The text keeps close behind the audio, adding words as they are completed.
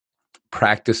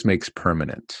practice makes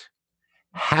permanent.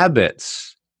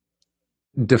 Habits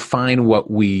define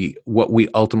what we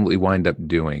ultimately wind up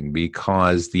doing,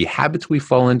 because the habits we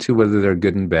fall into, whether they're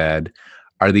good and bad,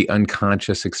 are the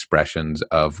unconscious expressions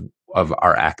of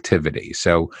our activity.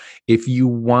 So if you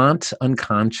want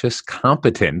unconscious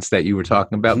competence that you were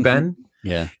talking about, Ben,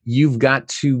 yeah, you've got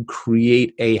to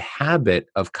create a habit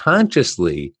of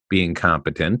consciously being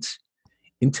competent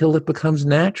until it becomes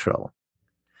natural.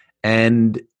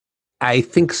 And I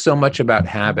think so much about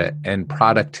habit and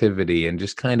productivity and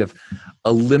just kind of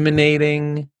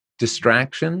eliminating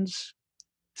distractions,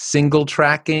 single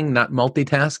tracking, not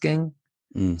multitasking,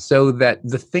 so that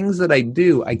the things that I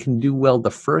do, I can do well the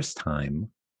first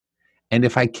time. And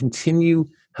if I continue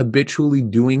habitually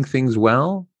doing things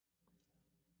well,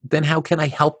 then how can I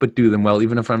help but do them well,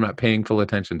 even if I'm not paying full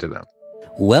attention to them?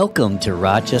 Welcome to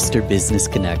Rochester Business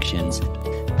Connections,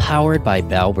 powered by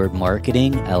Balbert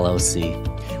Marketing, LLC,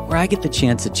 where I get the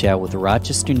chance to chat with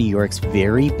Rochester, New York's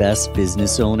very best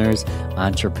business owners,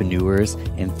 entrepreneurs,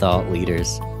 and thought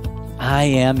leaders. I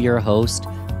am your host,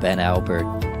 Ben Albert.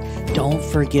 Don't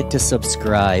forget to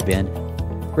subscribe, and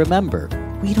remember,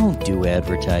 we don't do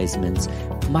advertisements.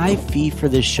 My fee for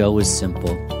this show is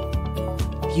simple.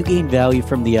 If you gain value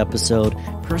from the episode,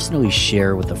 personally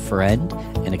share with a friend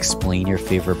and explain your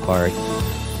favorite part.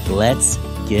 Let's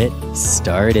get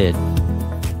started.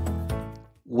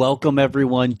 Welcome,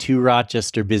 everyone, to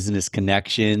Rochester Business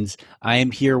Connections. I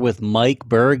am here with Mike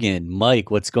Bergin.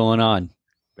 Mike, what's going on?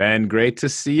 Ben, great to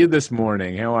see you this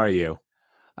morning. How are you?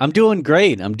 I'm doing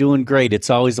great. It's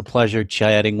always a pleasure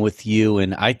chatting with you,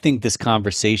 and I think this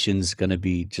conversation is going to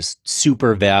be just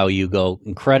super value, go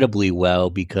incredibly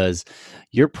well, because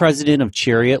you're president of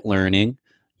Chariot Learning.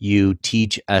 You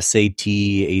teach SAT,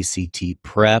 ACT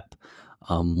prep.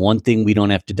 One thing we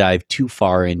don't have to dive too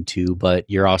far into, but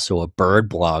you're also a bird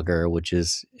blogger, which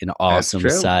is an awesome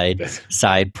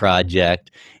side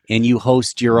project, and you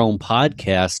host your own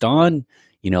podcast on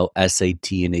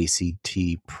SAT and ACT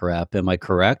prep. Am I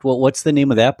correct? Well, what's the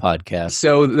name of that podcast?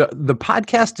 So the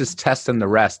podcast is Test and the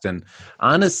Rest. And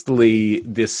honestly,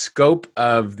 the scope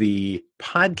of the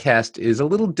podcast is a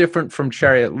little different from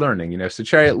Chariot Learning. So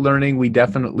Chariot Learning, we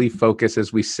definitely focus,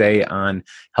 as we say, on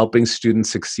helping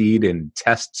students succeed in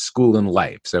test, school, and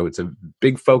life. So it's a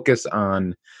big focus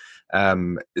on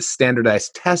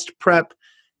standardized test prep,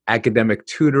 academic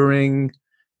tutoring,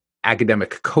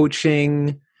 academic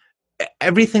coaching,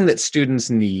 everything that students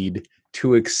need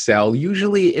to excel,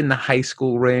 usually in the high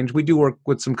school range. We do work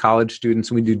with some college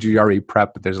students, and we do GRE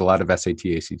prep, but there's a lot of SAT,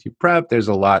 ACT prep. There's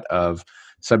a lot of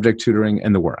subject tutoring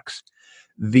and the works.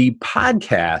 The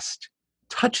podcast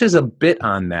touches a bit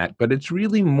on that, but it's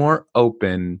really more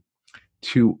open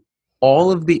to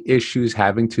all of the issues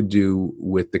having to do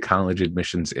with the college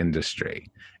admissions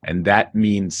industry. And that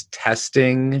means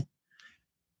testing,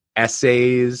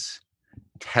 essays,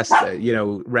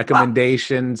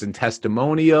 recommendations and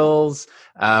testimonials.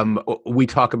 We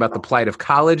talk about the plight of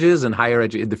colleges and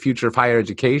the future of higher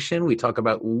education. We talk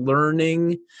about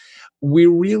learning. We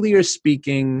really are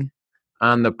speaking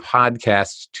on the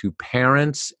podcast to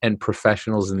parents and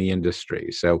professionals in the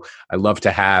industry. So I love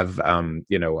to have, I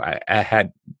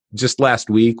had just last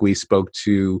week, we spoke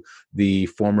to the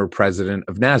former president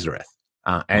of Nazareth.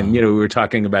 We were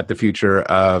talking about the future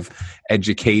of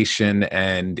education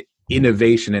and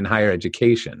innovation in higher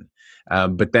education.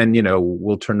 But then,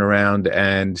 we'll turn around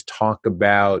and talk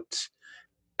about,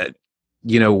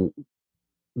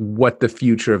 what the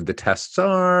future of the tests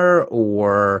are,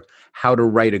 or how to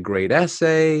write a great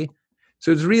essay. So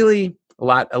it's really a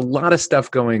lot of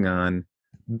stuff going on.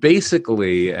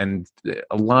 Basically, and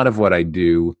a lot of what I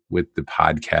do with the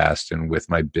podcast and with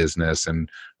my business, and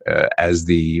as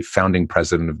the founding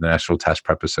president of the National Test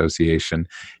Prep Association,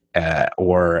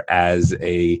 or as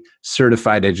a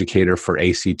certified educator for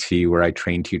ACT, where I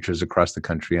train teachers across the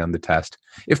country on the test.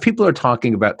 If people are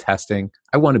talking about testing,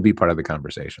 I want to be part of the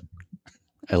conversation.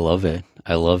 I love it.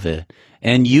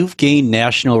 And you've gained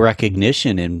national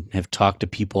recognition and have talked to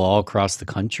people all across the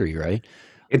country, right?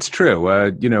 It's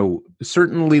true.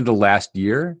 Certainly the last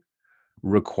year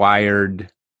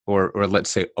required, or let's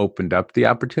say opened up the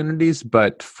opportunities,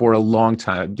 but for a long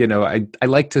time, I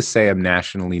like to say I'm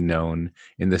nationally known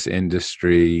in this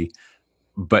industry,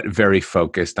 but very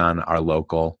focused on our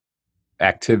local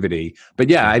activity. But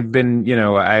yeah,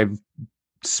 I've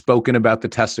spoken about the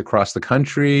test across the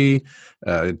country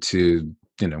to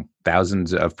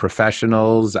thousands of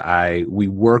professionals. We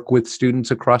work with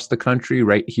students across the country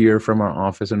right here from our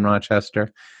office in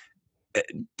Rochester.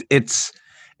 It's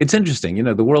interesting.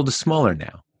 The world is smaller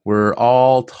now. We're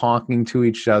all talking to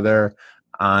each other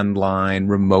online,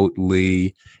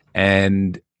 remotely,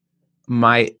 and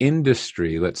my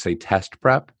industry, let's say test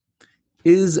prep,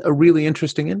 is a really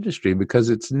interesting industry because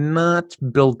it's not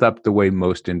built up the way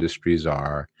most industries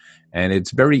are. And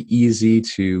it's very easy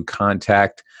to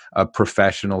contact a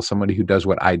professional, somebody who does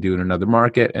what I do in another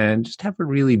market, and just have a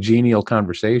really genial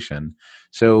conversation.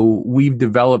 So we've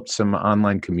developed some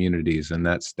online communities, and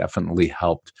that's definitely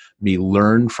helped me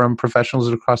learn from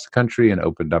professionals across the country and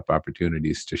opened up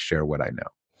opportunities to share what I know.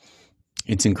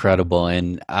 It's incredible.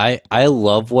 And I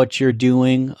love what you're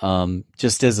doing.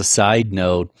 Just as a side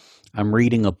note, I'm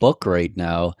reading a book right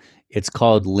now. It's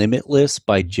called Limitless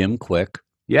by Jim Quick.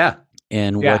 Yeah.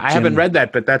 And Yeah. what I haven't Jim, read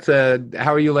that, but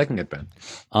how are you liking it, Ben?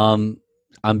 um,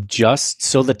 I'm just,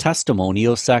 so the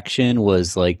testimonial section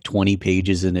was like 20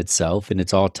 pages in itself, and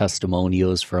it's all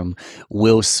testimonials from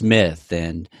Will Smith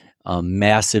and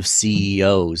massive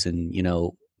CEOs and,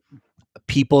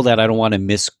 people that I don't want to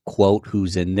misquote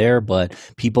who's in there, but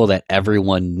people that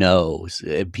everyone knows,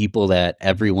 people that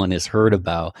everyone has heard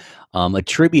about,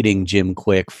 attributing Jim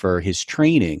Quick for his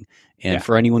training. And Yeah.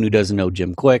 for anyone who doesn't know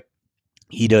Jim Quick,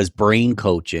 he does brain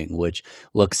coaching, which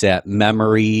looks at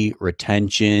memory,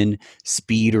 retention,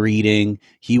 speed reading.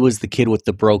 He was the kid with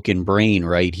the broken brain,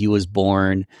 right? He was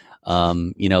born,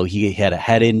 he had a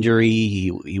head injury.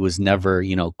 He was never,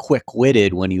 quick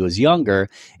witted when he was younger,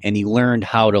 and he learned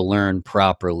how to learn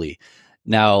properly.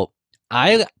 Now,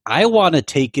 I want to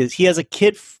take his. He has a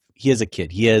kid. He has a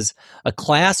kid. He has a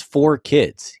class 4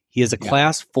 kids. He has a Yeah.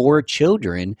 class 4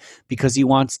 children because he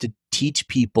wants to teach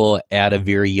people at a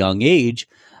very young age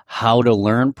how to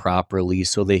learn properly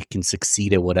so they can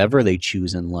succeed at whatever they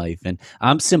choose in life. And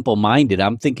I'm simple minded.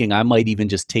 I'm thinking I might even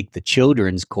just take the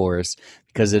children's course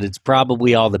because it's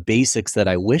probably all the basics that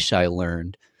I wish I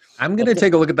learned. I'm going to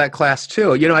take a look at that class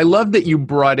too. I love that you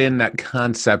brought in that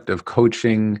concept of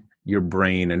coaching your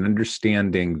brain and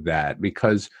understanding that,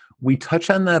 because we touch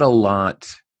on that a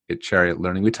lot at Chariot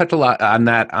Learning. We touch a lot on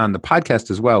that on the podcast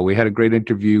as well. We had a great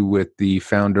interview with the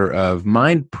founder of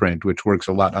Mindprint, which works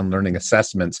a lot on learning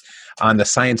assessments, on the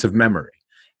science of memory.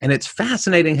 And it's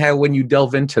fascinating how when you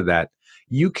delve into that,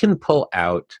 you can pull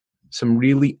out some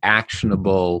really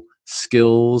actionable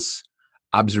skills,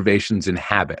 observations, and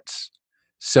habits.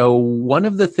 So one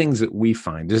of the things that we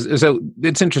find is, so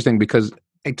it's interesting because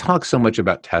I talk so much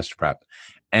about test prep.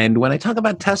 And when I talk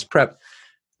about test prep,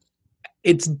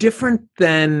 it's different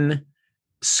than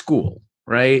school,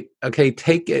 right? Okay,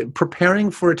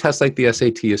 preparing for a test like the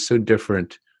SAT is so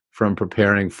different from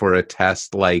preparing for a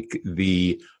test like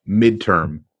the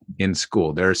midterm in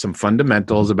school. There are some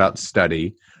fundamentals about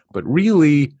study, but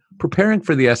really preparing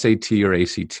for the SAT or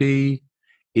ACT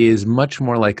is much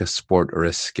more like a sport or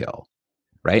a skill,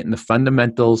 right? And the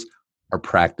fundamentals are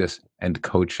practice and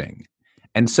coaching.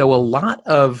 And so a lot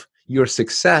of your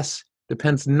success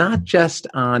depends not just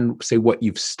on, say, what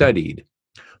you've studied,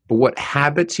 but what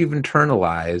habits you've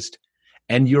internalized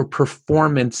and your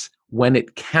performance when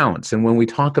it counts. And when we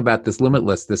talk about this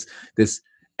limitless, this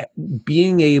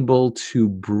being able to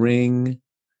bring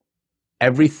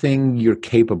everything you're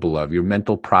capable of, your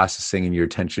mental processing and your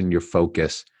attention, your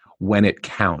focus, when it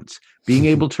counts, being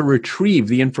able to retrieve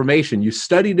the information. You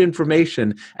studied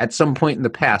information at some point in the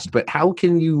past, but how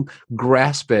can you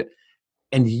grasp it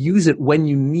and use it when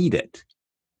you need it?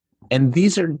 And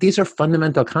these are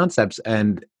fundamental concepts.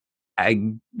 And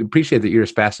I appreciate that you're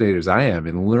as fascinated as I am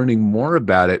in learning more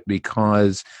about it,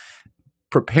 because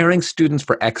preparing students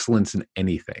for excellence in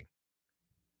anything,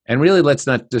 and really let's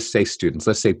not just say students,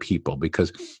 let's say people,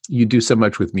 because you do so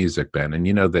much with music, Ben, and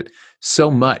you know that so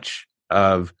much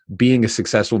of being a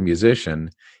successful musician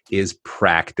is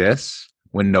practice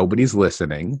when nobody's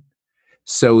listening,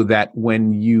 so that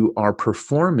when you are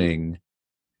performing,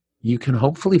 you can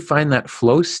hopefully find that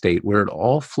flow state where it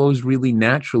all flows really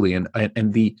naturally, and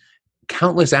the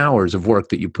countless hours of work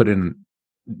that you put in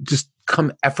just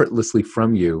come effortlessly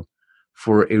from you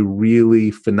for a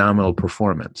really phenomenal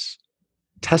performance.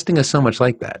 Testing is so much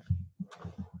like that.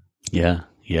 Yeah.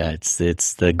 Yeah,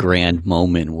 it's the grand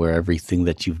moment where everything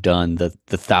that you've done, the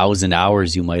 1,000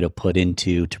 hours you might have put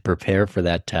into to prepare for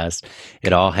that test,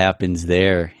 it all happens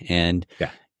there. And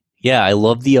yeah, I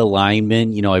love the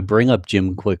alignment. I bring up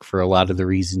Jim Quick for a lot of the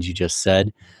reasons you just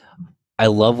said. I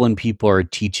love when people are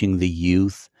teaching the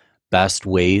youth best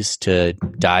ways to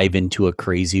dive into a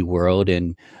crazy world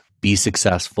and be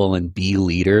successful and be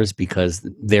leaders, because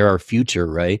they're our future,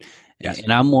 right? Yes.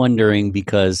 And I'm wondering,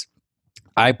 because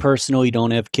I personally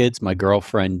don't have kids. My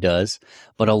girlfriend does.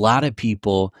 But a lot of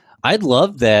people, I'd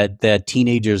love that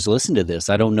teenagers listen to this.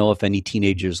 I don't know if any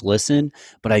teenagers listen,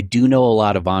 but I do know a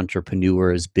lot of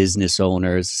entrepreneurs, business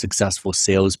owners, successful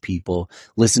salespeople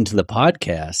listen to the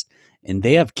podcast. and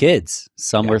they have kids.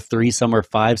 Some Yeah. are 3, some are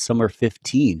 5, some are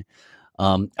 15.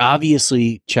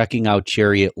 Obviously, checking out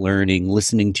Chariot Learning,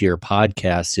 listening to your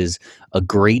podcast is a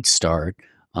great start.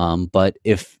 But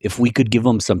if we could give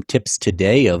them some tips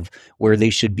today of where they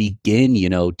should begin,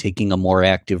 taking a more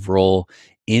active role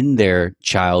in their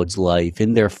child's life,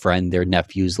 in their friend, their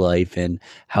nephew's life, and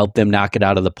help them knock it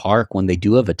out of the park when they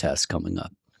do have a test coming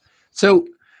up. So,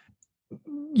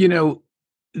 you know,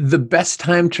 the best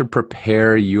time to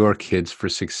prepare your kids for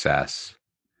success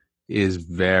is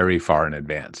very far in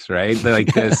advance, right?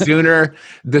 Like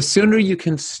the sooner you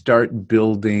can start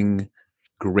building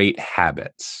great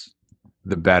habits,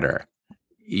 the better.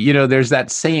 There's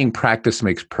that saying, practice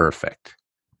makes perfect,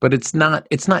 but it's not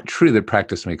true that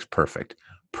practice makes perfect.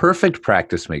 Perfect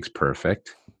practice makes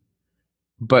perfect,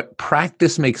 but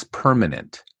practice makes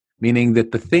permanent, meaning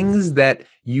that the things that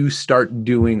you start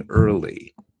doing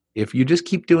early, if you just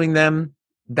keep doing them,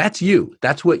 that's you.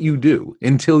 That's what you do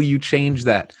until you change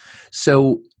that.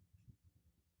 So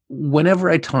whenever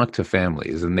I talk to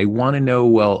families and they want to know,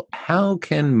 well, how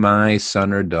can my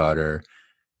son or daughter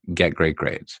get great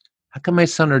grades? How can my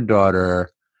son or daughter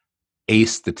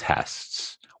ace the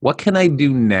tests? What can I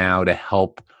do now to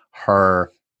help her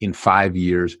in 5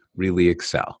 years really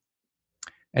excel?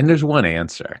 And there's one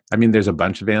answer. I mean, there's a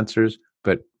bunch of answers,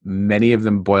 but many of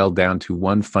them boil down to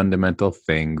one fundamental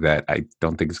thing that I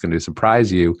don't think is going to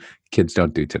surprise you. Kids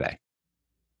don't do today.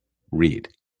 Read.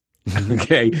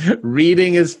 Okay.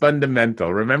 Reading is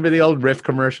fundamental. Remember the old Riff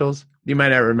commercials? You might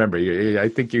not remember. I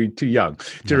think you're too young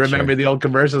to remember the old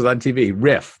commercials on TV.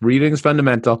 Riff. Reading is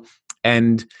fundamental.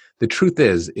 And the truth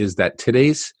is that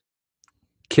today's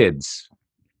kids,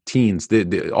 teens,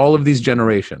 all of these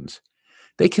generations,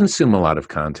 they consume a lot of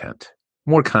content,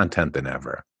 more content than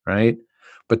ever, right?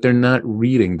 But they're not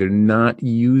reading. They're not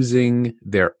using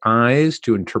their eyes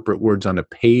to interpret words on a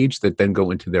page that then go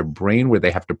into their brain where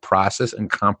they have to process and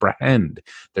comprehend.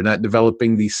 They're not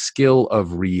developing the skill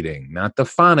of reading, not the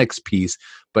phonics piece,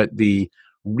 but the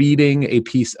reading a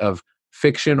piece of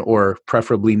fiction or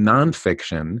preferably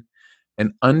nonfiction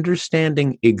and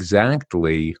understanding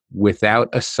exactly, without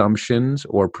assumptions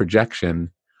or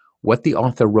projection, what the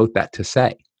author wrote that to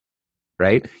say,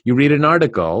 right? You read an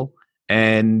article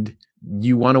and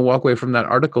you want to walk away from that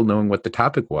article knowing what the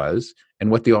topic was and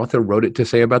what the author wrote it to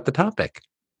say about the topic.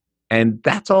 And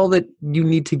that's all that you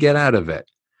need to get out of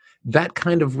it. That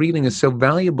kind of reading is so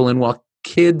valuable. And while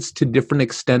kids to different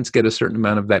extents get a certain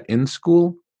amount of that in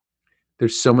school,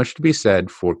 there's so much to be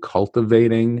said for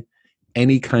cultivating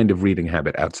any kind of reading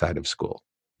habit outside of school.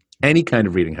 Any kind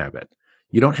of reading habit.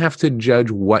 You don't have to judge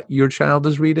what your child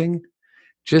is reading.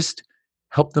 Just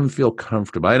help them feel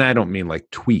comfortable. And I don't mean like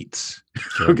tweets.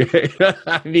 Sure. Okay.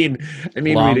 I mean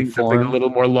long reading form. Something a little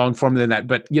more long form than that.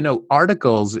 But,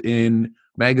 articles in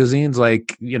magazines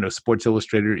like, Sports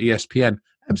Illustrated or ESPN,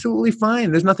 absolutely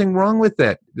fine. There's nothing wrong with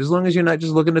it. As long as you're not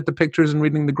just looking at the pictures and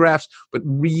reading the graphs, but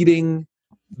reading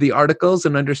the articles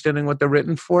and understanding what they're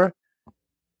written for,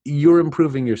 you're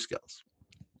improving your skills.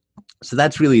 So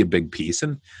that's really a big piece.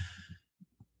 And,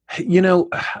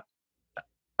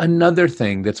 another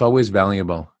thing that's always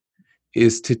valuable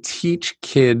is to teach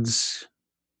kids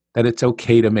that it's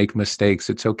okay to make mistakes.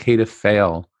 It's okay to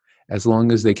fail as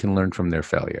long as they can learn from their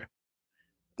failure.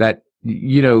 That,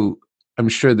 I'm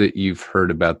sure that you've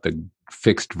heard about the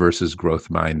fixed versus growth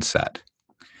mindset.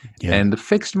 Yeah. And the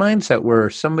fixed mindset where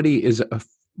somebody is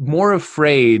more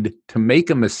afraid to make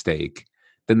a mistake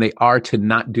than they are to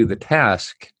not do the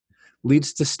task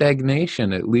leads to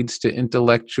stagnation. It leads to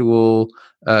intellectual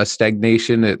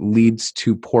stagnation. It leads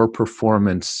to poor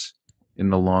performance in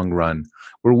the long run,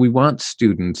 where we want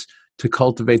students to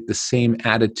cultivate the same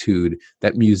attitude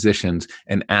that musicians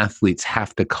and athletes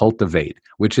have to cultivate,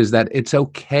 which is that it's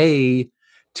okay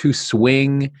to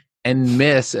swing and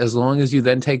miss as long as you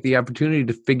then take the opportunity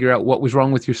to figure out what was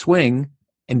wrong with your swing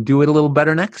and do it a little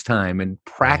better next time and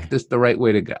practice the right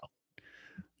way to go.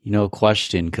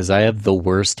 Question, because I have the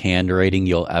worst handwriting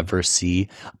you'll ever see.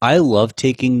 I love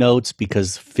taking notes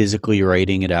because physically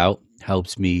writing it out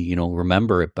helps me,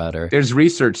 remember it better. There's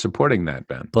research supporting that,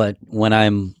 Ben. But when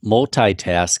I'm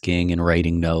multitasking and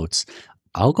writing notes,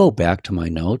 I'll go back to my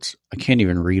notes. I can't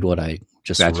even read what I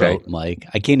just wrote, right, Mike.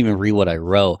 I can't even read what I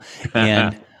wrote.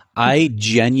 And I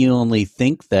genuinely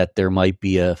think that there might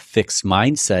be a fixed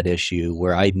mindset issue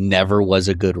where I never was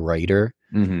a good writer.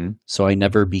 Mm-hmm. So I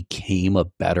never became a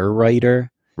better writer.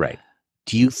 Right.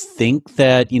 Do you think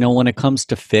that, when it comes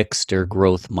to fixed or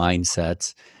growth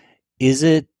mindsets, is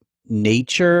it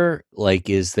nature? Like,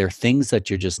 is there things that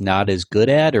you're just not as good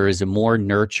at, or is it more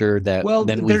nurture than we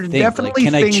think? There's definitely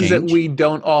things that we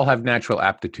don't all have natural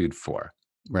aptitude for.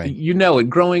 Right. You know it.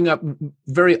 Growing up,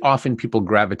 very often people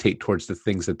gravitate towards the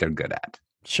things that they're good at.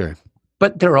 Sure.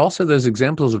 But there are also those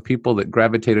examples of people that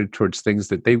gravitated towards things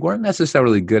that they weren't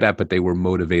necessarily good at, but they were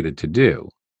motivated to do.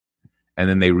 And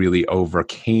then they really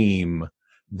overcame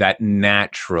that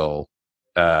natural,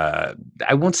 I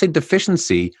won't say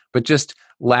deficiency, but just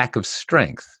lack of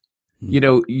strength. Mm. You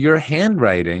know, your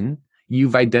handwriting,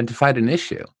 you've identified an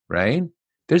issue, right?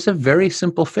 There's a very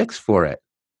simple fix for it,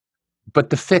 but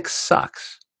the fix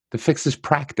sucks. The fix is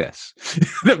practice.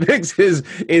 The fix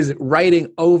is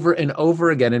writing over and over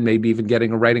again, and maybe even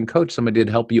getting a writing coach, somebody to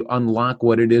help you unlock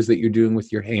what it is that you're doing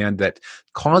with your hand that's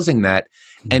causing that,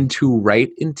 and to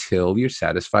write until you're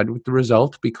satisfied with the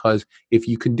result. Because if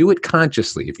you can do it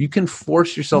consciously, if you can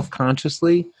force yourself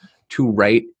consciously to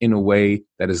write in a way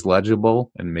that is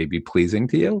legible and maybe pleasing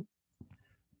to you,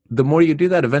 the more you do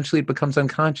that, eventually it becomes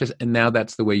unconscious, and now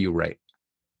that's the way you write.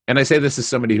 And I say this as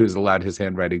somebody who's allowed his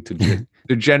handwriting to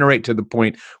degenerate to the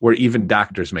point where even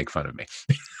doctors make fun of me.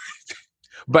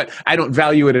 But I don't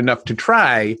value it enough to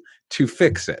try to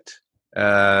fix it.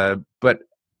 But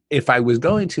if I was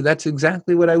going to, that's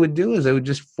exactly what I would do, is I would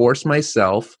just force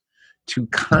myself to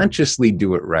consciously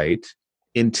do it right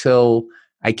until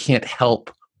I can't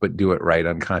help but do it right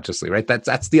unconsciously, right?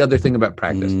 That's the other thing about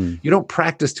practice. You don't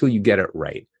practice till you get it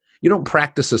right. You don't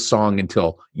practice a song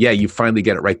until, you finally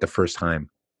get it right the first time.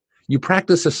 You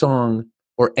practice a song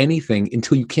or anything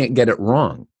until you can't get it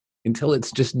wrong, until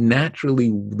it's just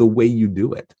naturally the way you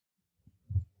do it.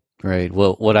 Right.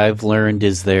 Well, what I've learned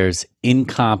is there's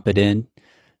incompetent,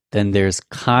 then there's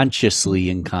consciously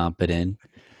incompetent,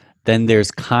 then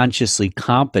there's consciously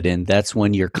competent. That's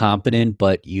when you're competent,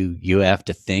 but you have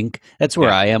to think. That's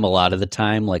where I am a lot of the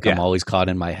time. Like I'm always caught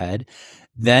in my head.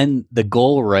 Then the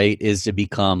goal, right, is to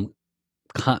become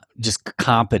just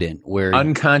competent, where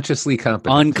unconsciously competent.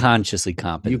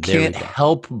 You can't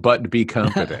help but be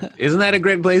competent. Isn't that a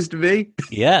great place to be?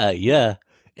 Yeah.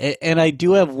 And I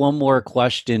do have one more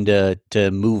question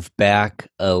to move back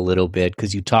a little bit,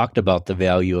 because you talked about the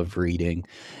value of reading.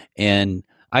 And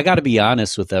I got to be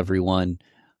honest with everyone.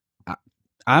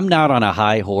 I'm not on a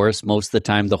high horse. Most of the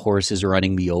time the horse is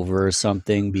running me over or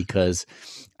something, because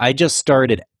I just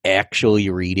started actually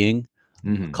reading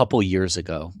a couple years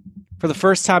ago. For the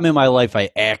first time in my life, I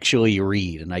actually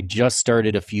read, and I just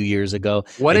started a few years ago.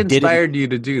 What inspired you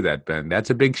to do that, Ben?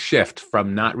 That's a big shift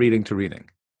from not reading to reading.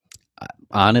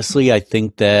 Honestly, I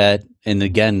think that, and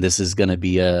again, this is going to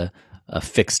be a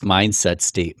fixed mindset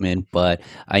statement, but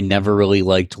I never really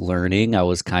liked learning. I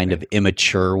was kind of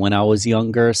immature when I was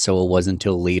younger, so it wasn't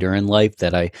until later in life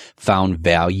that I found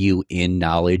value in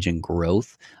knowledge and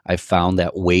growth. I found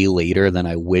that way later than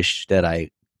I wished that I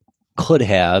could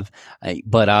have,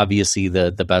 but obviously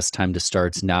the best time to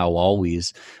start's now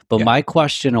always. But my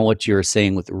question on what you were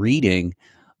saying with reading,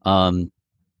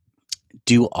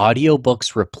 do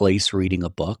audiobooks replace reading a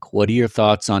book? What are your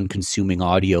thoughts on consuming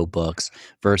audiobooks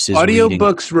versus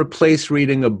audiobooks replace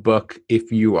reading a book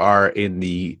if you are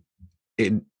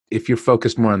if you're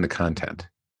focused more on the content.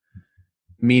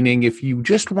 Meaning if you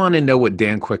just want to know what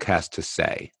Dan Quick has to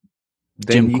say,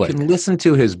 then you can listen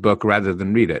to his book rather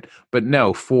than read it. But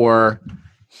no, for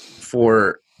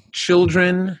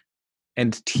children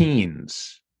and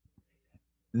teens,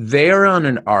 they're on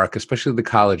an arc, especially the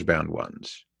college-bound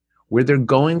ones, where they're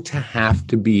going to have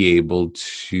to be able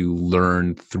to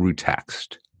learn through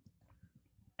text.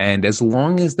 And as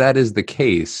long as that is the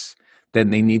case,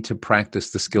 then they need to practice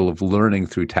the skill of learning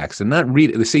through text and not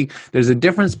read. See, there's a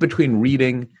difference between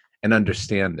reading and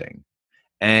understanding.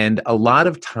 And a lot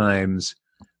of times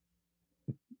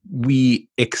we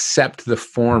accept the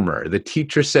former. The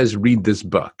teacher says, read this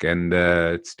book. And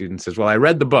the student says, well, I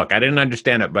read the book. I didn't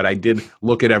understand it, but I did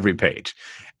look at every page.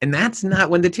 And that's not,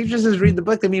 when the teacher says read the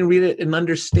book, they mean read it and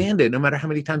understand it, no matter how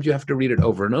many times you have to read it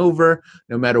over and over,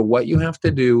 no matter what you have to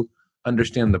do,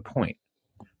 understand the point.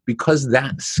 Because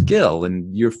that skill,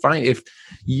 and you're fine, if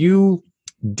you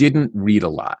didn't read a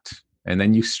lot and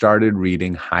then you started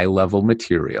reading high-level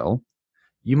material,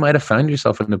 you might have found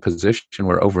yourself in a position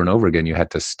where over and over again you had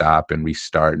to stop and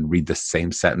restart and read the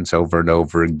same sentence over and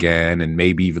over again, and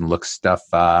maybe even look stuff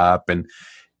up. And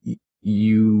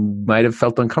you might have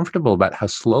felt uncomfortable about how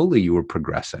slowly you were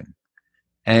progressing.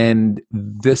 And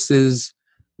this is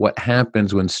what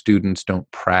happens when students don't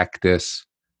practice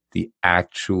the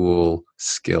actual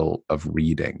skill of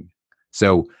reading.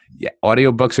 So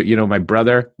audiobooks are, my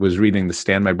brother was reading The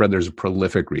Stand. My brother's a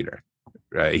prolific reader.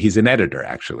 He's an editor,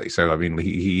 actually. So, I mean,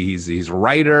 he's a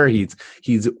writer. He's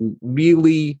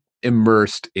really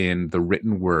immersed in the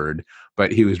written word,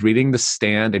 but he was reading The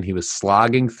Stand and he was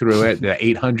slogging through it, the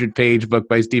 800-page book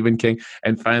by Stephen King.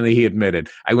 And finally he admitted,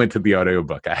 I went to the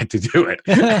audiobook. I had to do it.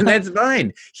 And that's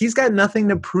fine. He's got nothing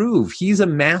to prove. He's a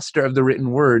master of the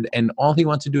written word, and all he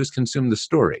wants to do is consume the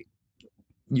story.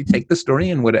 You take the story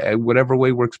in whatever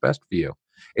way works best for you.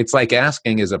 It's like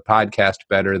asking, is a podcast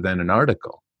better than an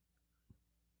article?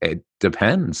 It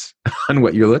depends on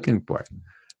what you're looking for.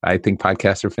 I think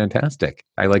podcasts are fantastic.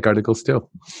 I like articles too.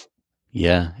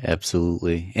 Yeah,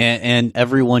 absolutely. And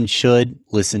everyone should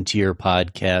listen to your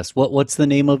podcast. What's the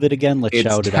name of it again? Let's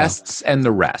shout it out. Tests and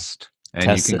the Rest.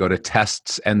 And you can go to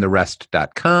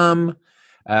testsandtherest.com.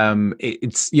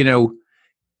 It's,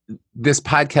 this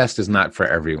podcast is not for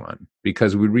everyone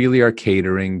because we really are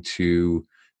catering to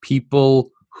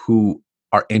people who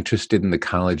are interested in the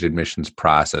college admissions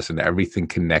process and everything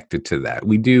connected to that.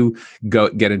 We do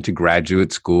get into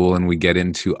graduate school, and we get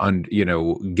into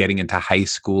getting into high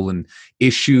school and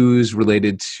issues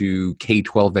related to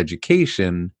K-12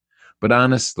 education. But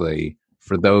honestly,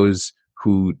 for those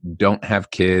who don't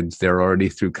have kids, they're already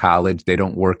through college, they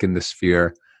don't work in the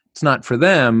sphere, it's not for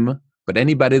them. But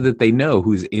anybody that they know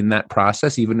who's in that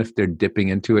process, even if they're dipping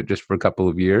into it just for a couple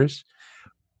of years,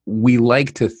 we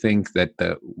like to think that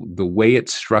the way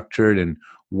it's structured and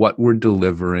what we're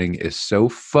delivering is so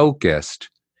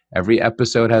focused. Every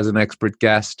episode has an expert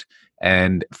guest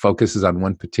and focuses on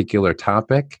one particular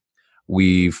topic.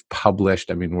 We've published,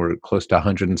 we're close to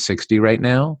 160 right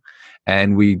now,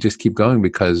 and we just keep going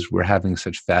because we're having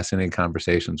such fascinating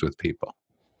conversations with people.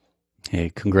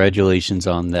 Hey, congratulations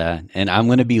on that. And I'm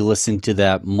going to be listening to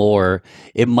that more.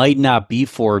 It might not be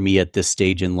for me at this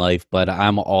stage in life, but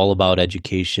I'm all about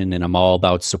education and I'm all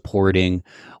about supporting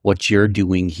what you're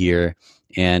doing here.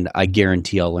 And I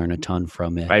guarantee I'll learn a ton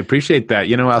from it. I appreciate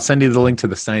that. I'll send you the link to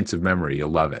the Science of Memory. You'll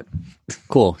love it.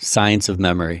 Cool. Science of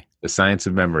Memory. The Science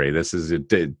of Memory. This is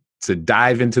it's a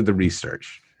dive into the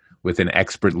research with an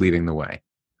expert leading the way.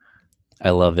 I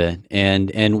love it.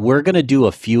 And we're going to do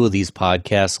a few of these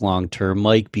podcasts long term,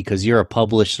 Mike, because you're a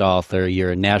published author, you're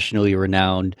a nationally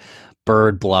renowned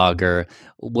bird blogger.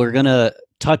 We're going to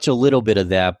touch a little bit of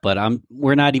that, but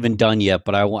we're not even done yet,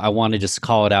 but I want to just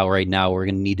call it out right now. We're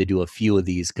going to need to do a few of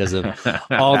these because of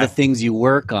all the things you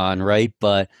work on, right?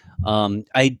 But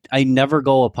I never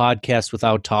go a podcast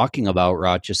without talking about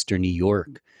Rochester, New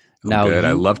York. Now, good.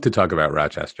 I love to talk about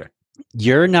Rochester.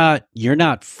 You're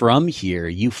not from here.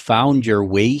 You found your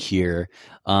way here.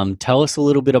 Tell us a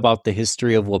little bit about the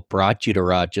history of what brought you to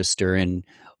Rochester and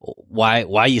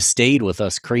why you stayed with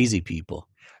us crazy people.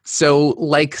 So,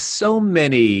 like so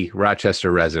many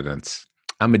Rochester residents,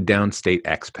 I'm a downstate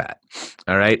expat.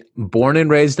 All right. Born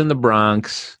and raised in the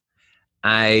Bronx.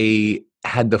 I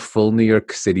had the full New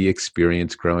York City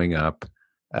experience growing up.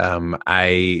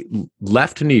 I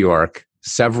left New York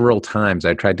several times.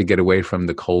 I tried to get away from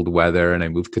the cold weather, and I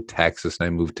moved to Texas and I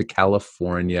moved to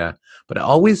California, but I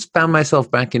always found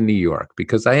myself back in New York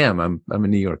because I'm a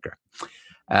New Yorker.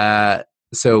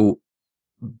 So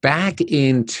back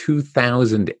in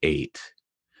 2008,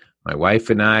 my wife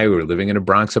and I were living in a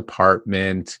Bronx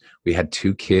apartment. We had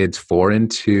 2 kids, 4 and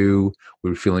 2.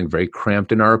 We were feeling very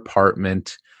cramped in our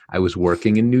apartment. I was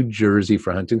working in New Jersey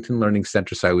for Huntington Learning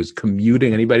Center, so I was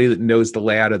commuting. Anybody that knows the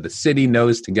layout of the city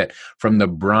knows to get from the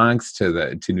Bronx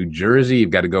to New Jersey,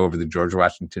 you've got to go over the George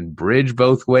Washington Bridge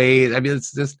both ways.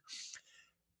 It's just,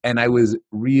 and I was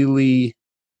really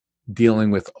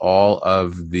dealing with all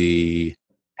of the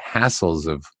hassles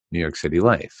of New York City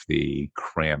life, the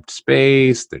cramped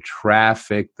space, the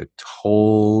traffic, the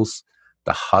tolls,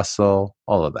 the hustle,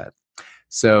 all of that.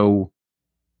 So,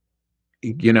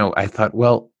 I thought,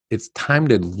 well, it's time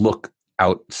to look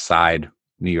outside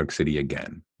New York City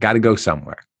again. Got to go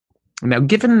somewhere. Now,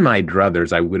 given my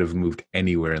druthers, I would have moved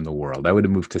anywhere in the world. I would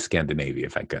have moved to Scandinavia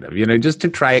if I could have, just to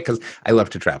try it because I love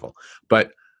to travel.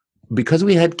 But because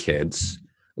we had kids,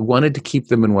 I wanted to keep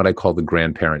them in what I call the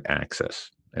grandparent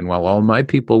axis. And while all my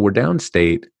people were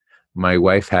downstate, my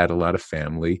wife had a lot of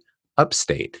family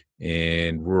upstate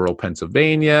in rural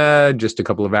Pennsylvania, just a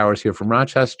couple of hours here from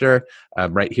Rochester,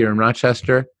 right here in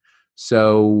Rochester.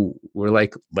 So we're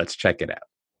like, let's check it out.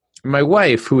 My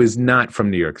wife, who is not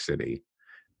from New York City,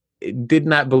 did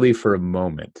not believe for a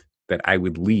moment that I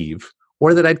would leave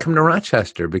or that I'd come to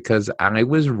Rochester because I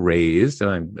was raised,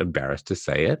 and I'm embarrassed to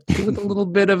say it, with a little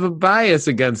bit of a bias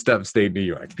against upstate New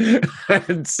York.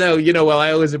 And so, while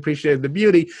I always appreciated the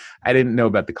beauty, I didn't know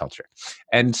about the culture.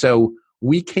 And so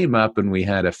we came up and we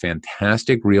had a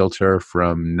fantastic realtor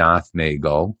from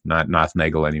Nothnagel, not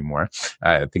Nothnagel anymore.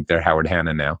 I think they're Howard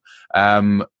Hanna now.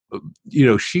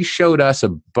 She showed us a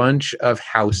bunch of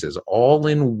houses all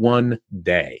in one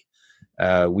day.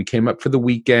 We came up for the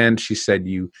weekend. She said,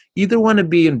 you either want to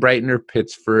be in Brighton or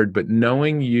Pittsford, but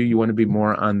knowing you want to be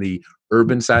more on the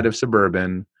urban side of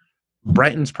suburban.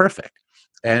 Brighton's perfect.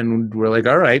 And we're like,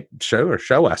 all right,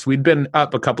 show us. We'd been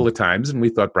up a couple of times and we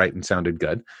thought Brighton sounded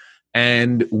good.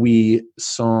 And we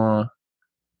saw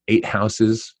 8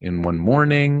 houses in one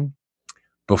morning.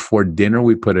 Before dinner,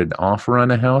 we put an offer on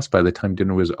a house. By the time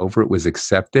dinner was over, it was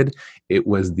accepted. It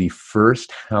was the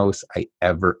first house I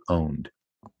ever owned.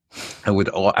 I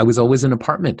was always an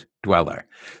apartment dweller.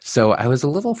 So I was a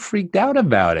little freaked out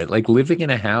about it, like living in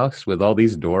a house with all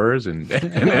these doors and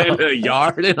a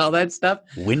yard and all that stuff.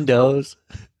 Windows.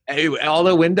 All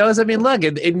the windows. I mean, look,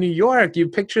 in New York, you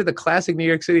picture the classic New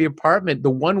York City apartment. The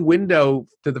one window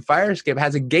to the fire escape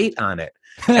has a gate on it.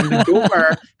 And the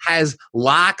door has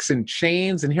locks and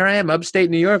chains. And here I am, upstate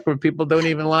New York, where people don't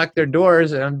even lock their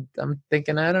doors. And I'm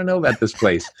thinking, I don't know about this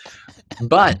place.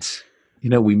 But,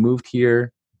 we moved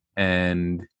here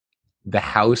and the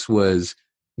house was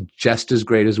just as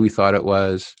great as we thought it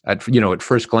was. At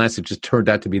first glance, it just turned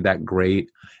out to be that great.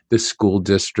 The school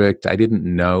district, I didn't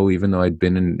know, even though I'd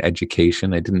been in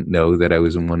education, I didn't know that I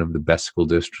was in one of the best school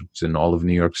districts in all of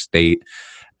New York State.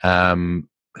 Any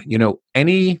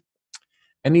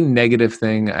negative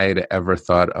thing I had ever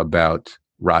thought about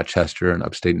Rochester and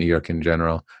upstate New York in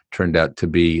general turned out to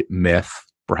be myth,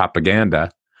 propaganda,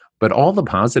 but all the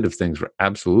positive things were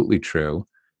absolutely true.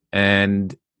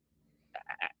 And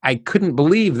I couldn't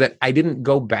believe that I didn't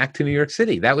go back to New York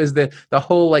City. That was the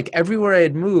whole, like, everywhere I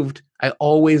had moved, I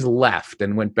always left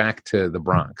and went back to the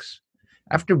Bronx.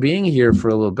 After being here for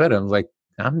a little bit, I was like,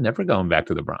 I'm never going back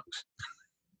to the Bronx.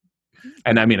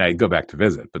 And I mean, I go back to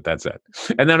visit, but that's it.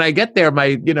 And then I get there,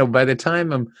 by the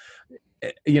time I'm,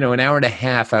 an hour and a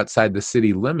half outside the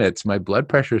city limits, my blood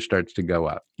pressure starts to go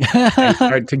up. I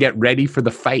start to get ready for the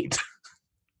fight.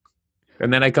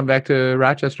 And then I come back to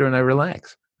Rochester and I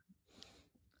relax.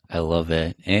 I love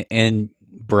it. And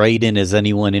Brighton, as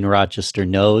anyone in Rochester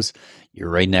knows, you're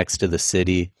right next to the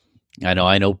city. I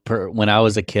know. When I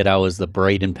was a kid, I was the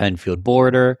Brighton-Penfield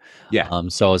border. Yeah.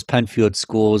 So I was Penfield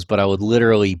schools, but I would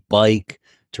literally bike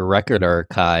to Record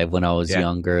Archive when I was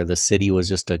younger. The city was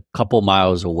just a couple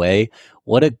miles away.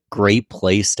 What a great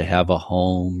place to have a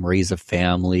home, raise a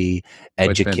family,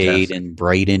 educate in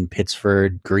Brighton,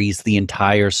 Pittsford, Greece, the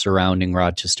entire surrounding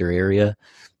Rochester area.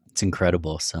 It's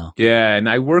incredible. So yeah, and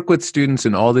I work with students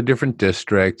in all the different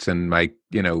districts. And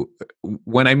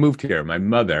when I moved here, my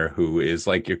mother, who is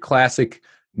like your classic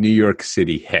New York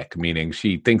City hick, meaning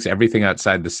she thinks everything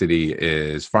outside the city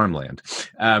is farmland.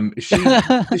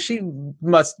 She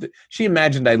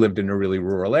imagined I lived in a really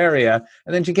rural area,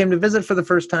 and then she came to visit for the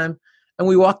first time, and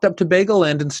we walked up to Bagel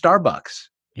Land and Starbucks.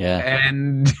 Yeah,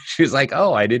 and she's like,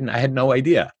 "Oh, I had no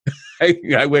idea.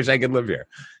 I wish I could live here."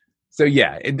 So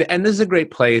yeah, and this is a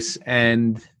great place.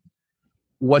 And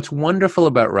what's wonderful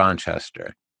about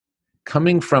Rochester,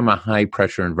 coming from a high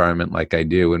pressure environment like I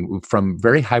do, and from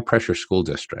very high pressure school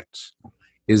districts,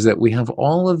 is that we have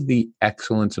all of the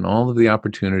excellence and all of the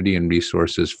opportunity and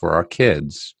resources for our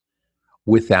kids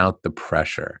without the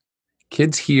pressure.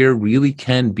 Kids here really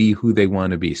can be who they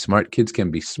want to be. Smart kids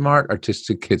can be smart.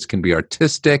 Artistic kids can be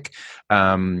artistic.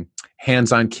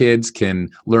 Hands-on kids can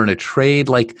learn a trade.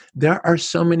 Like, there are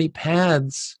so many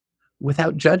paths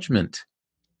without judgment.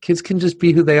 Kids can just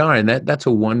be who they are. And that's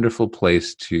a wonderful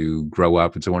place to grow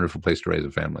up. It's a wonderful place to raise a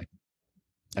family.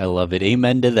 I love it.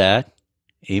 Amen to that.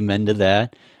 Amen to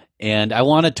that. And I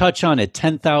want to touch on it.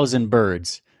 10,000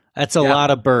 birds. That's a lot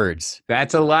of birds.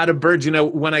 That's a lot of birds.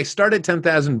 When I started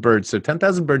 10,000 Birds, so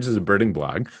 10,000 Birds is a birding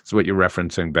blog. That's what you're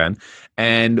referencing, Ben.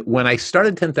 And when I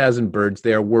started 10,000 Birds,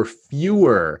 there were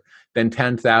fewer than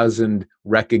 10,000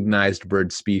 recognized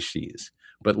bird species.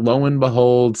 But lo and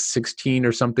behold, 16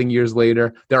 or something years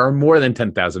later, there are more than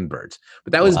 10,000 birds.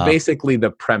 But that was basically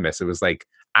the premise. It was like,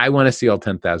 I want to see all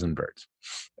 10,000 birds.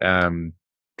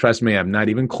 Trust me, I'm not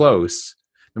even close.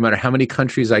 No matter how many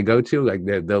countries I go to, like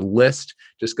the list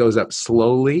just goes up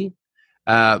slowly.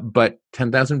 But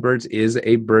 10,000 Birds is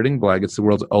a birding blog. It's the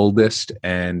world's oldest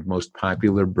and most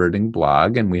popular birding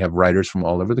blog. And we have writers from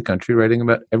all over the country writing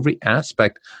about every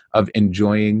aspect of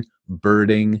enjoying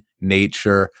birding,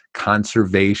 nature,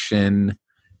 conservation,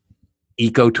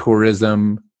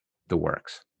 ecotourism, the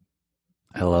works.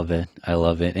 I love it. I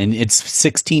love it. And it's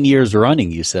 16 years running,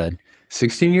 you said.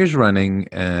 16 years running.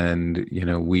 And,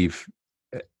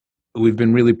 we've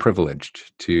been really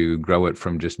privileged to grow it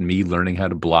from just me learning how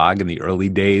to blog in the early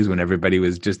days when everybody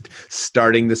was just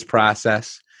starting this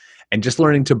process, and just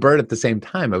learning to bird at the same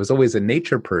time. I was always a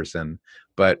nature person,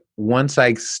 but once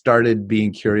I started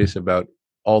being curious about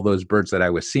all those birds that I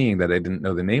was seeing that I didn't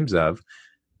know the names of,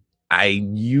 I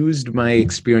used my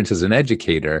experience as an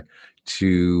educator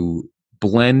to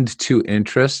blend two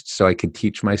interests so I could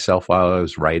teach myself while I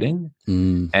was writing.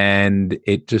 Mm. And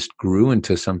it just grew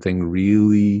into something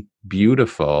really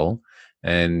beautiful.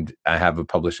 And I have a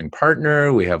publishing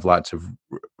partner. We have lots of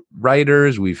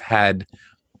writers. We've had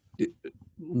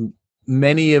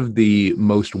many of the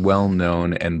most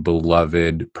well-known and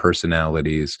beloved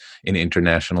personalities in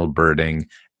international birding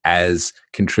as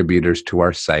contributors to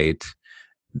our site.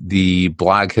 The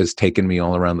blog has taken me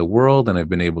all around the world, and I've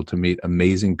been able to meet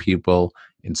amazing people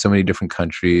in so many different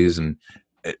countries, and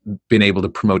been able to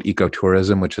promote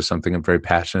ecotourism, which is something I'm very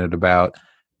passionate about.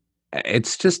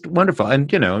 It's just wonderful.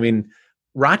 And, I mean,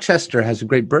 Rochester has a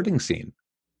great birding scene.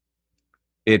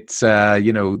 It's, there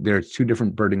are two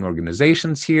different birding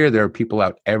organizations here. There are people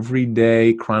out every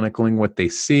day chronicling what they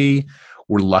see.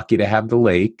 We're lucky to have the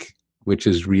lake, which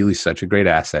is really such a great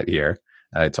asset here.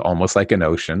 It's almost like an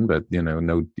ocean, but, you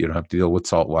don't have to deal with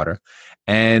salt water.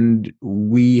 And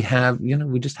we have,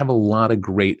 we just have a lot of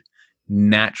great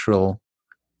natural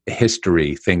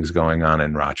history things going on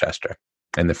in Rochester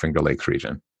and the Finger Lakes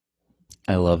region.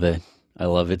 I love it. I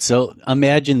love it. So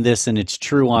imagine this, and it's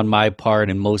true on my part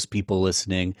and most people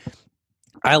listening.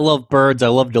 I love birds. I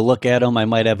love to look at them. I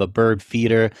might have a bird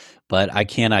feeder, but I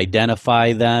can't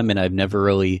identify them, and I've never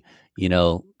really,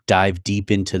 dived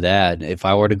deep into that. If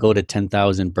I were to go to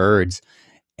 10,000 birds,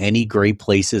 any great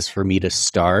places for me to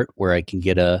start where I can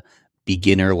get a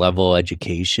beginner level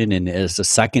education? And as a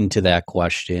second to that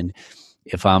question,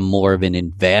 if I'm more of an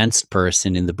advanced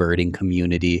person in the birding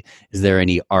community, is there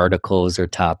any articles or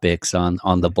topics on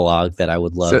the blog that I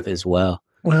would love as well?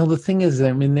 Well, the thing is,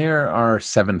 I mean, there are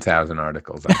 7,000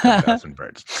 articles on 10,000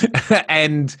 birds.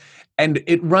 and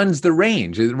it runs the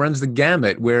range. It runs the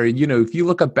gamut where, if you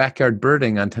look up backyard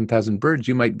birding on 10,000 birds,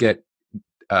 you might get,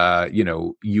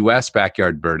 U.S.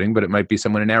 backyard birding, but it might be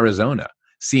someone in Arizona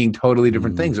seeing totally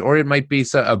different things. Or it might be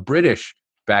a British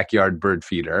backyard bird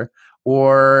feeder,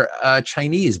 or a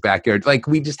Chinese backyard. Like,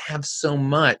 we just have so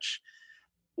much.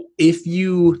 If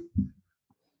you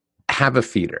have a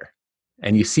feeder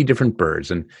and you see different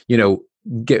birds and,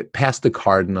 get past the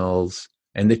cardinals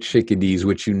and the chickadees,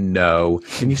 which and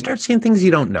you start seeing things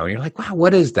you don't know. You're like, wow,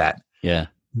 what is that? Yeah.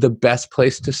 The best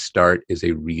place to start is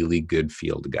a really good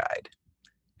field guide.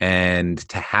 And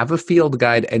to have a field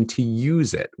guide and to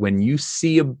use it when you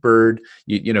see a bird,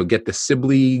 get the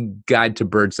Sibley Guide to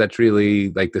Birds. That's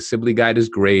really, like, the Sibley Guide is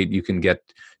great. You can get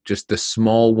just the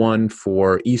small one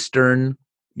for Eastern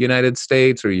United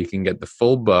States, or you can get the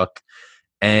full book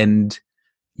and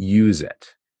use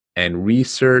it and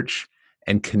research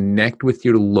and connect with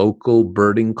your local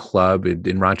birding club.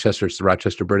 In Rochester, it's the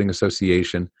Rochester Birding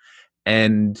Association.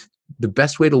 And the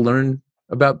best way to learn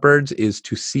about birds is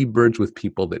to see birds with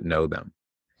people that know them.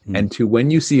 And to,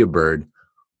 when you see a bird,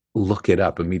 look it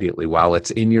up immediately while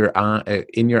it's in your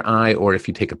eye, or if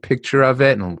you take a picture of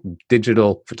it. And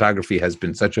digital photography has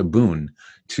been such a boon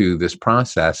to this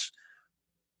process.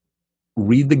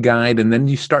 Read the guide, and then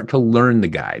you start to learn the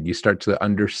guide. You start to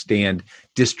understand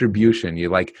distribution.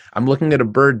 You're like, I'm looking at a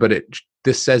bird, but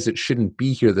this says it shouldn't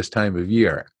be here this time of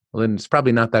year. Well, then it's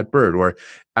probably not that bird. Or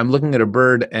I'm looking at a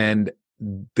bird and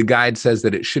the guide says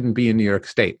that it shouldn't be in New York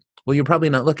State. Well, you're probably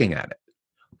not looking at it.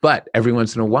 But every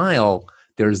once in a while,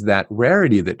 there's that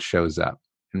rarity that shows up.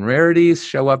 And rarities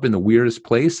show up in the weirdest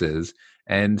places.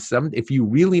 And if you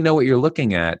really know what you're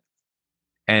looking at,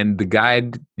 and the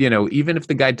guide, even if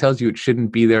the guide tells you it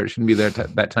shouldn't be there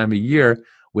that time of year,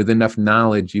 with enough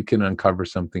knowledge, you can uncover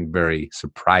something very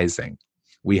surprising.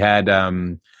 We had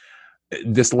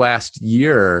this last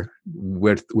year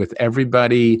with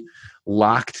everybody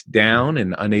locked down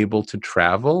and unable to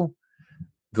travel,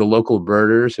 the local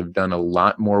birders have done a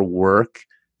lot more work,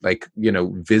 like,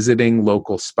 visiting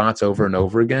local spots over and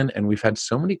over again. And we've had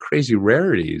so many crazy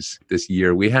rarities this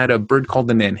year. We had a bird called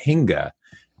the Nanhinga,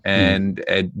 and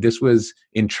this was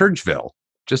in Churchville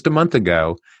just a month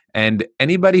ago. And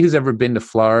anybody who's ever been to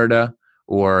Florida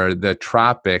or the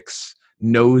tropics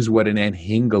knows what an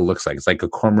Nanhinga looks like. It's like a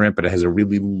cormorant, but it has a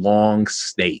really long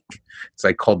snake. It's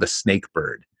like called the snake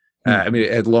bird.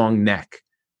 It had long neck.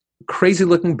 Crazy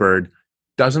looking bird.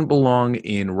 Doesn't belong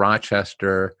in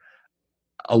Rochester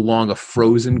along a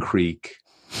frozen creek.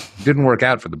 Didn't work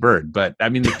out for the bird. But I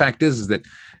mean, the fact is that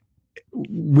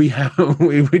we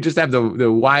just have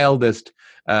the wildest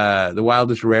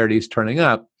rarities turning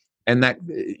up, and that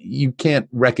you can't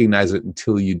recognize it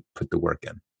until you put the work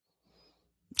in.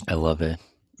 I love it.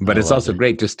 But it's also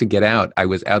great just to get out. I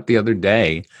was out the other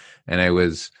day, and I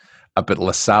was up at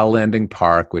LaSalle Landing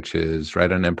Park, which is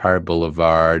right on Empire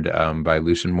Boulevard, by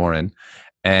Lucian Morin.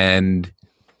 And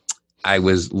I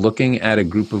was looking at a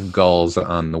group of gulls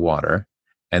on the water,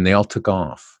 and they all took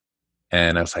off.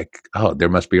 And I was like, oh, there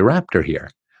must be a raptor here.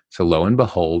 So lo and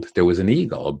behold, there was an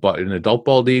eagle, an adult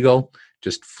bald eagle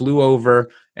just flew over,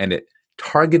 and it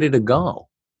targeted a gull,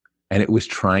 and it was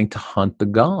trying to hunt the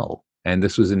gull. And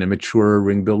this was an immature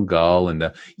ring-billed gull, and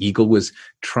the eagle was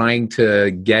trying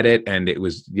to get it, and it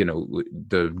was,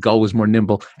 the gull was more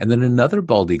nimble. And then another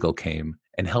bald eagle came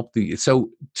and helped so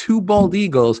two bald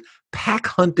eagles pack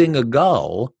hunting a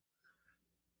gull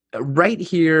right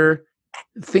here.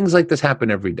 Things like this happen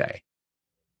every day.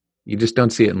 You just don't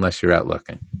see it unless you're out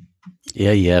looking.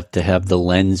 Yeah, you have to have the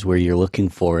lens where you're looking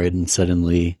for it, and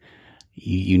suddenly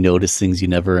you notice things you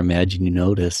never imagined you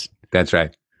noticed. That's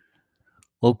right.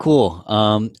 Well, cool.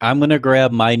 I'm going to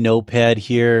grab my notepad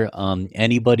here.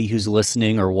 Anybody who's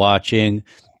listening or watching,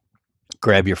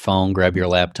 grab your phone, grab your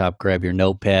laptop, grab your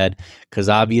notepad, because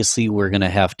obviously we're going to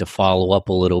have to follow up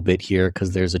a little bit here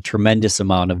because there's a tremendous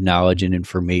amount of knowledge and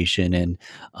information and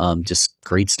just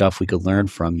great stuff we could learn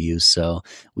from you. So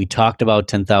we talked about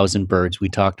 10,000 Birds. We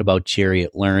talked about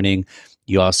Chariot Learning.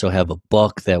 You also have a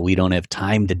book that we don't have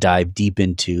time to dive deep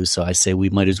into. So I say we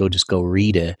might as well just go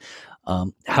read it.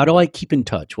 How do I keep in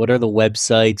touch? What are the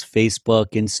websites, Facebook,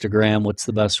 Instagram? What's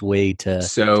the best way to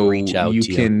reach out to you?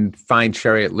 You can find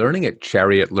Chariot Learning at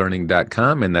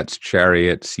chariotlearning.com, and that's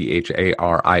Chariot,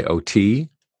 CHARIOT,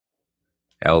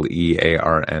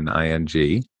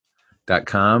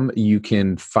 LEARNING.com. You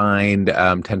can find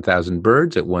 10,000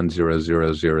 Birds at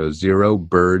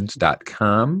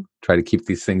 10000birds.com. Try to keep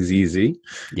these things easy.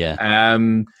 Yeah.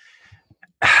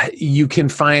 You can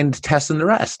find Tess and the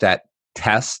Rest at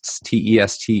tests,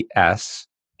 TESTS,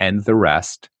 and the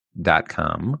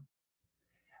rest.com.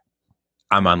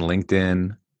 I'm on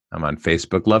LinkedIn. I'm on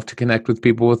Facebook. Love to connect with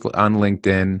people on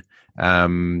LinkedIn.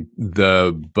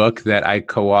 The book that I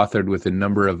co-authored with a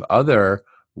number of other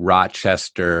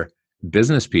Rochester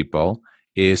business people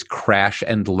is Crash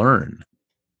and Learn.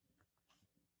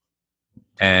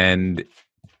 And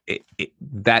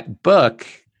that book,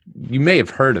 you may have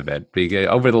heard of it because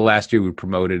over the last year we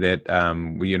promoted it.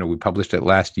 We published it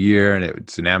last year, and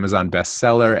it's an Amazon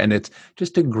bestseller, and it's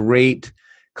just a great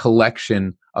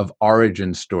collection of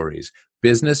origin stories.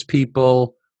 Business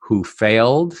people who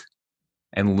failed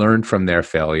and learned from their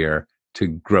failure to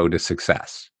grow to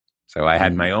success. So I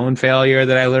had my own failure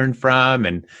that I learned from,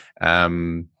 and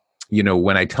when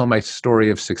I tell my story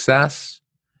of success,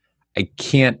 I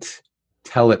can't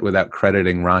tell it without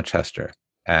crediting Rochester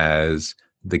as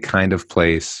the kind of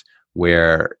place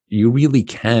where you really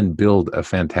can build a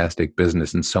fantastic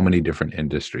business in so many different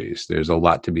industries. There's a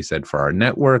lot to be said for our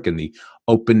network and the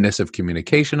openness of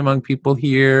communication among people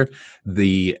here,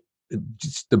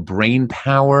 just the brain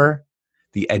power,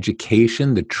 the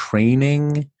education, the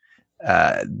training.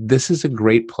 This is a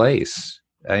great place.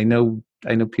 I know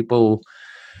people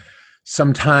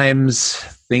sometimes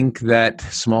think that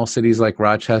small cities like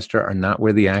Rochester are not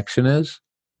where the action is.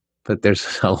 But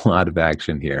there's a lot of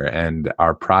action here, and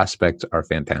our prospects are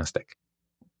fantastic.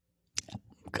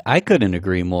 I couldn't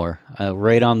agree more.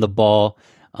 Right on the ball.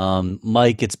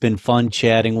 Mike, it's been fun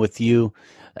chatting with you.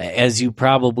 As you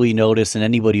probably notice, and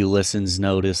anybody who listens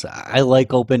notice, I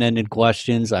like open-ended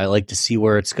questions. I like to see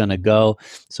where it's going to go.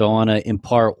 So I want to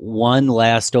impart one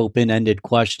last open-ended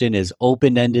question, as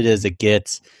open-ended as it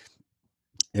gets.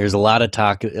 There's a lot of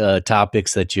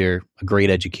topics that you're a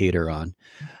great educator on.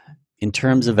 In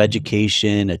terms of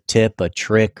education, a tip, a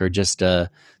trick, or just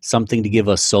something to give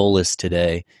us solace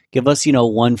today, give us,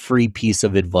 one free piece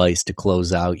of advice to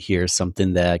close out here,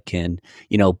 something that can,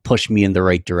 push me in the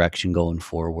right direction going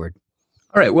forward.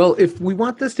 All right. Well, if we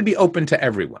want this to be open to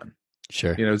everyone,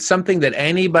 sure, something that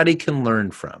anybody can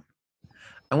learn from,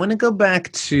 I want to go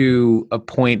back to a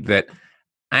point that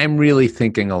I'm really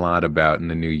thinking a lot about in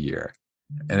the new year.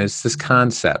 And it's this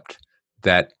concept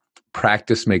that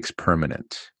practice makes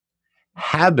permanent.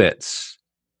 Habits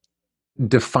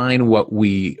define what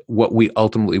we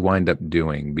ultimately wind up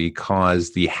doing,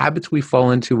 because the habits we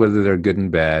fall into, whether they're good and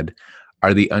bad,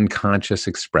 are the unconscious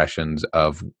expressions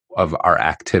of our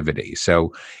activity.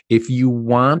 So if you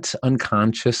want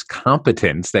unconscious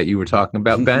competence that you were talking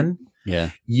about, Ben,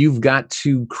 yeah, you've got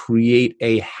to create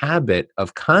a habit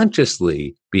of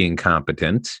consciously being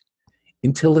competent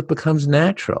until it becomes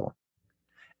natural.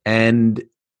 And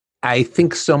I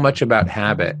think so much about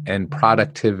habit and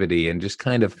productivity and just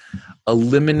kind of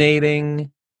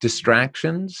eliminating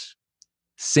distractions,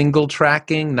 single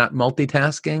tracking, not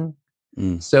multitasking,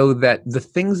 so that the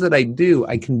things that I do,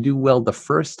 I can do well the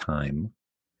first time.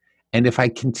 And if I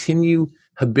continue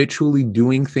habitually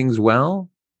doing things well,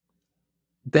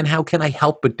 then how can I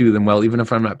help but do them well, even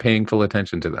if I'm not paying full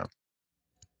attention to them?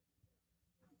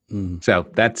 So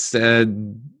that's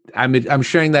I'm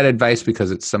sharing that advice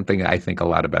because it's something I think a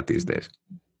lot about these days.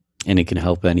 And it can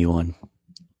help anyone.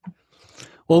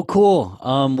 Well, cool.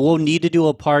 We'll need to do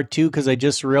a part 2 because I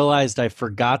just realized I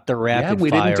forgot the rapid fire. Yeah,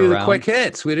 we didn't do the quick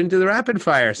hits. We didn't do the rapid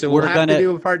fire. So we'll have to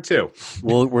do a part 2.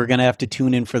 We're going to have to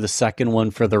tune in for the second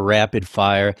one for the rapid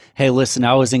fire. Hey, listen,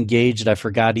 I was engaged. I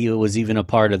forgot it was even a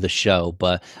part of the show,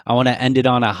 but I want to end it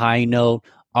on a high note.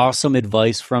 Awesome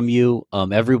advice from you.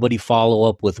 Everybody follow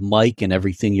up with Mike and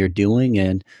everything you're doing.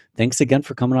 And thanks again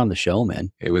for coming on the show,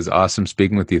 man. It was awesome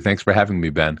speaking with you. Thanks for having me,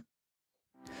 Ben.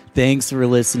 Thanks for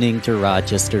listening to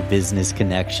Rochester Business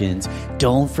Connections.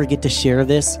 Don't forget to share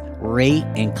this, rate,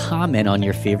 and comment on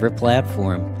your favorite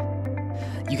platform.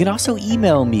 You can also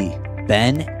email me,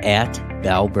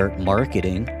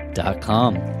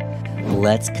 ben@balbertmarketing.com.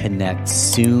 Let's connect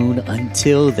soon.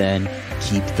 Until then,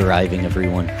 keep thriving,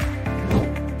 everyone.